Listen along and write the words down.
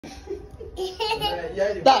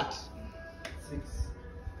That. 6.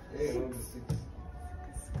 Yeah, 6.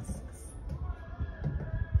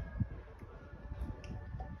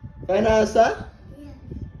 Final answer?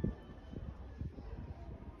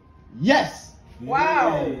 Yes.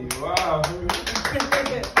 Wow. Hey, wow.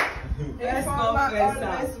 Let's go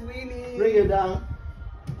always winning. Bring it down.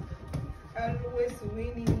 Always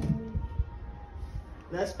winning.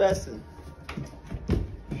 Next person.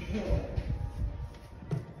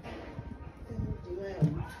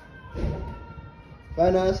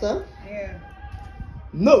 Final answer? Yeah.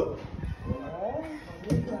 No.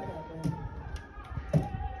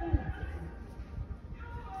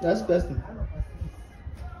 Next person.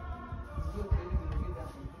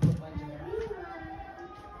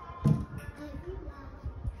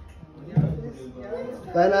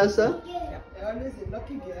 Final answer? You're always a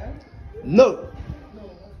lucky girl. No.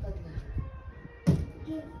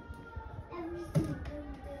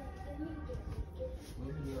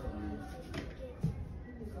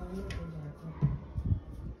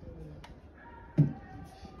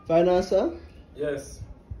 Final answer? Yes.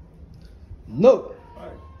 No.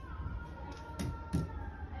 Right.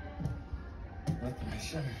 Not my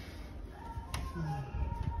shame.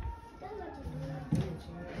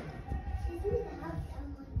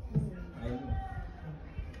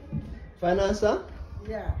 Final answer?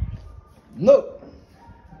 Yeah. No.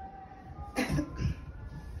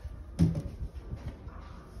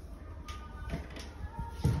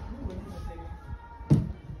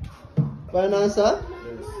 Final answer?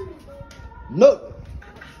 Yes. No.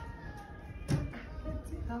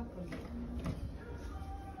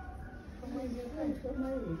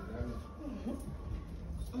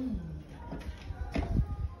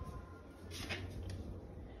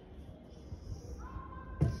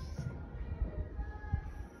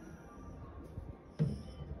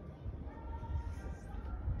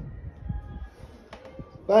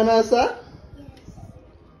 Final answer?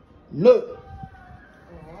 No.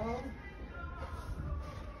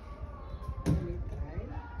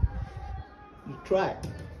 You try.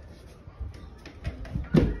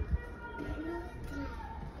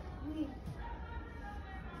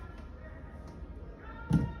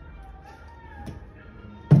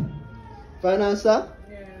 Final answer?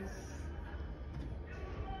 Yes.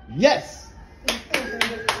 Yes.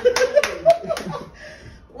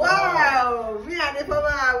 Wow! Me and the farmer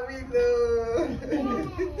are winning.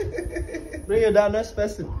 Bring it down, next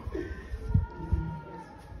person.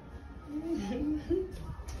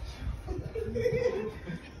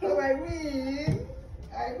 Oh, I win.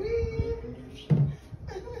 I win.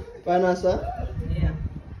 Final answer? Yeah.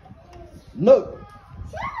 No.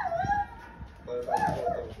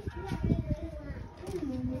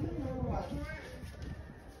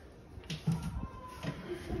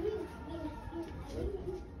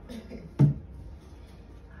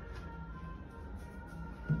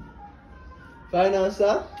 Final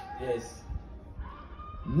answer? Yes.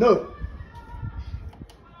 No.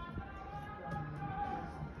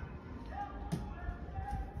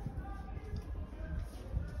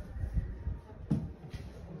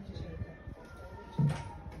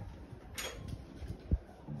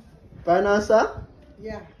 Final answer?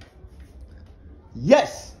 Yeah.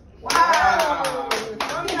 Yes. Wow!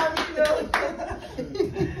 Mommy, I'm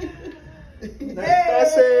Next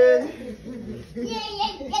person.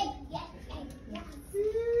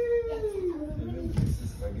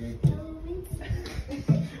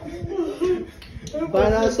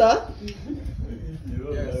 Final answer?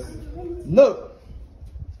 Yes. No.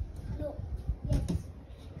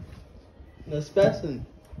 Next person.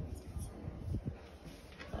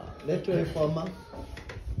 Lecture informer.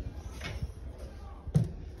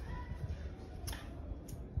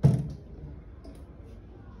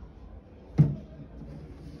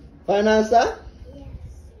 Final answer?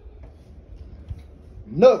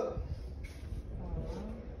 No.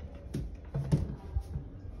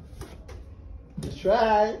 Let's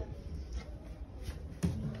try.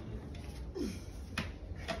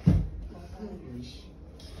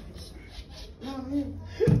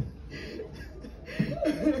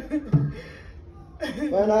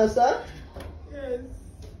 Final answer? Yes.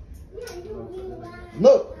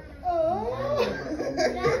 No.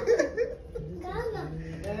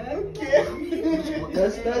 Okay.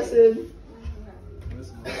 Next person.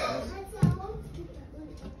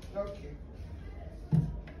 Okay.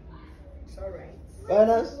 It's all right.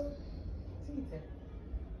 Final answer?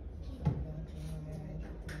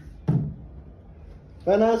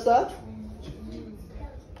 Final answer?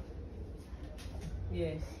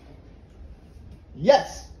 Yes.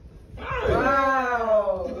 Yes.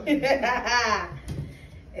 Wow.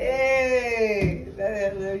 Hey.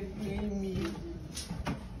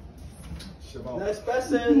 Next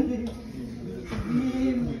person.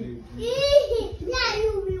 Yes.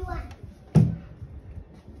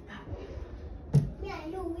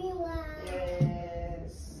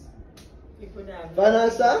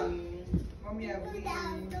 Vanessa. Mommy,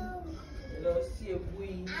 I'm Let's see a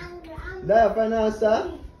win. There,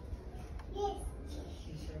 Vanessa.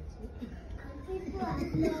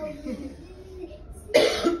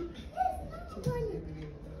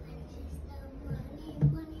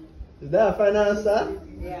 There, Vanessa.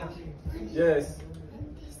 Yeah. Yes.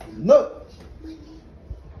 No.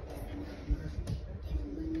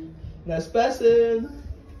 Next person.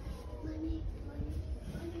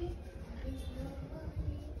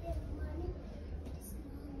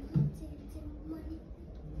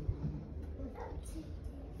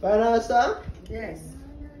 Vanessa. Yes.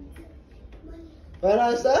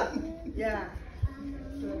 Vanessa. Yeah.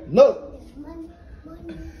 No.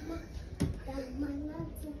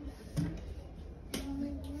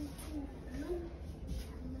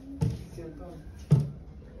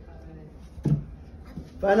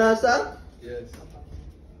 Vanessa. Yes.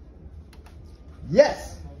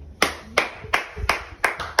 Yes.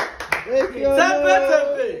 Take your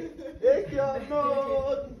note. Take your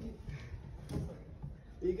note.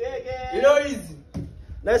 Again. You know easy.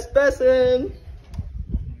 Next person.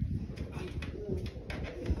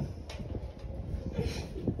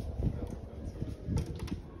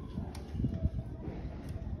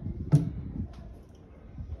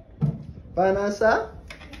 Vanessa.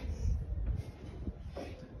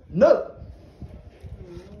 No.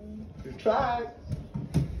 You tried.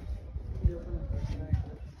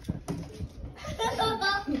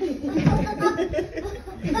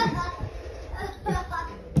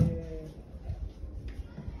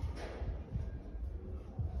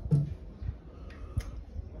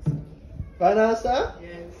 Vanessa.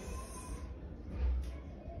 Yes.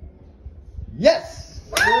 Yes.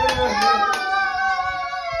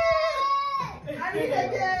 I did it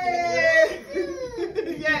again.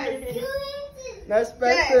 Yes. Next Yes,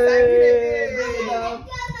 person. I did it Bring it again. down.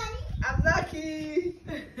 I'm lucky.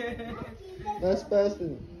 Next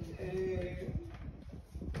person.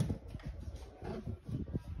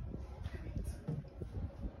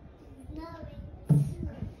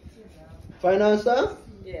 Vanessa.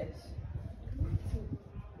 Yes.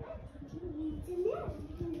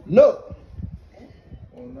 No.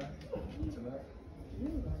 Oh, no. Tonight.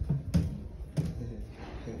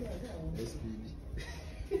 SPD.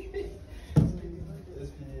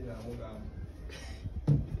 SPD na mugam.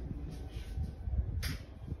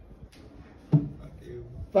 Okay.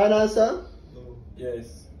 Vanessa. No.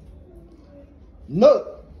 Yes.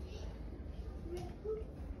 No.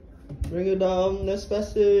 Bring it down. Next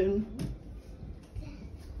person.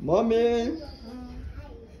 Mommy.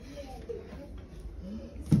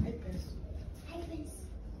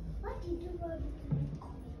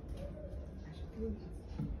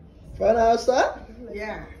 Vanessa.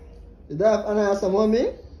 Yeah. Is that Vanessa,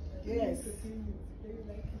 mommy? Yes.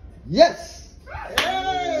 Yes.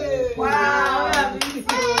 Hey. Wow.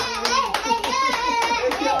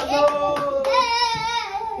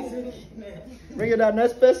 Bring it down.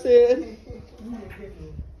 Next person.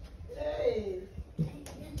 Hey.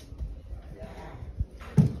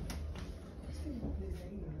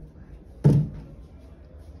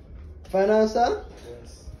 Vanessa.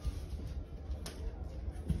 Yes.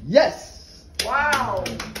 Yes. Wow.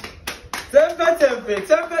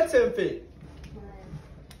 Tempe.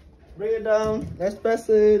 Bring it down. Next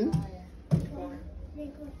person.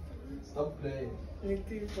 Stop playing.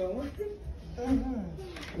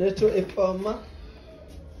 Little Ifama.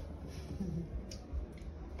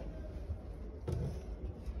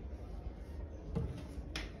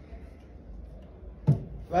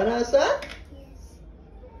 Vanessa?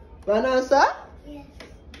 Vanessa?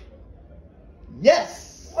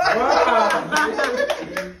 Yes. Wow.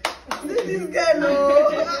 This guy no.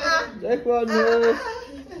 Take one more.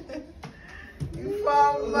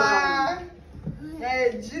 Informer.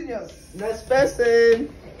 Hey, genius. Next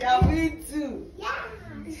person. Can we too?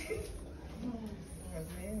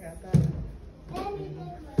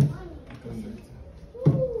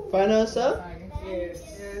 Vanessa? Yes.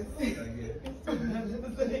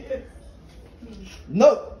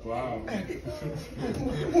 No. Wow. I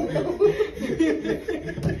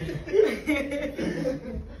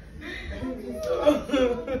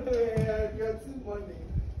got some money.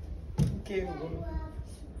 Okay.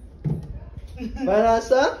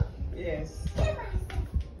 Vanessa? Yes.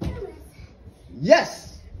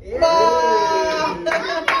 Yes. Wow.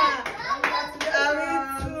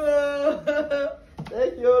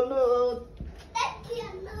 Take Take your note.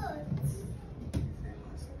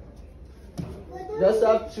 Just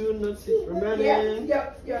have 2 notes remaining.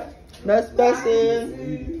 Yeah. Next person.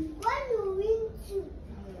 When you win 2,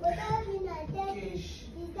 without being a dead, is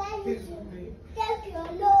that you should take your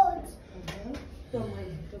load.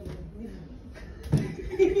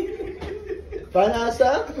 Final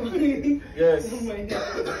answer? Yes.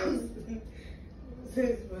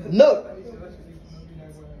 No.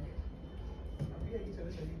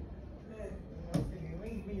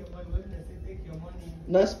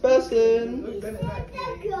 Next person.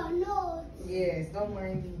 Take your load. Yes, don't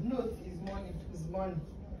mind it. Note is money. Is money.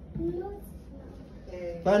 Load.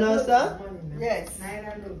 Final answer? Yes.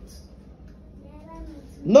 Naira note.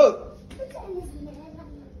 No. Which one is Naira?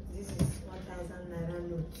 This is 1,000 naira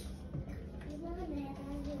note. It's not Naira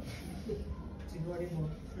load. Tigoribo.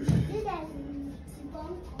 This is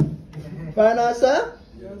Tibonko. Final answer?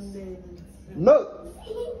 Just say it. No.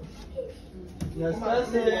 Next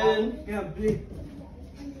person. Yeah, play.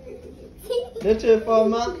 Little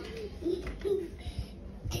Informer.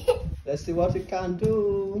 Let's see what we can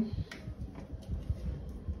do.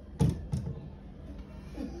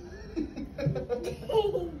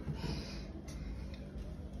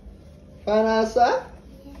 Final answer?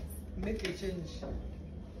 Make a change.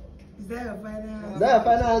 Is that your final answer? Is that your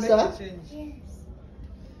final answer? Make a change. Yes.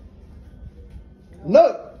 No.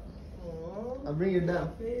 Oh, I'll bring you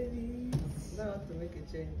down. baby. Now have to make a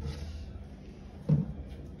change.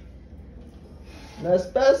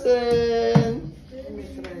 Next person. Let me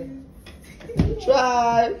try.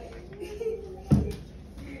 Try.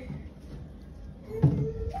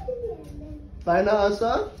 Final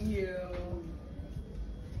answer? Yeah.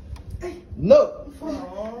 No.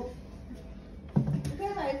 Oh.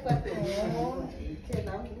 Okay,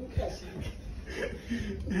 now look at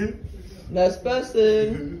you. Next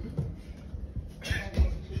person.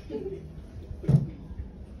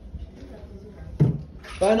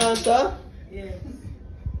 Final answer? Yes.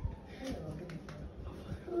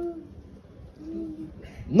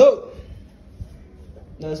 No.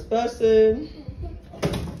 Next person.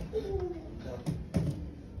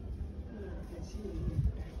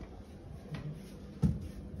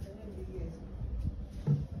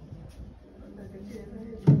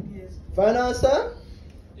 Final answer?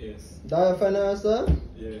 Yes. That your final answer?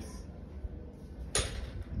 Yes.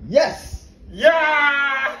 Yes!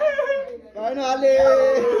 Yeah! Finally!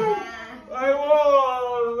 I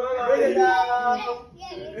won! Bring it down!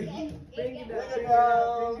 Bring it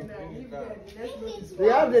down. Bring it down. Let's We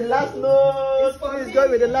have the last note. Who is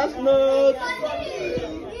going with the last note?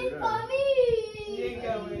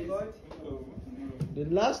 The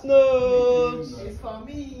last note. It's for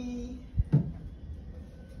me.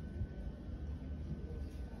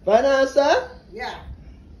 Final answer? Yeah.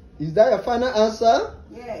 Is that your final answer?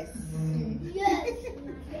 Yes.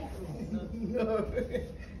 No.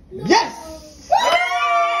 Yes!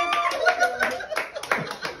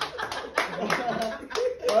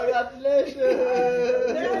 Congratulations!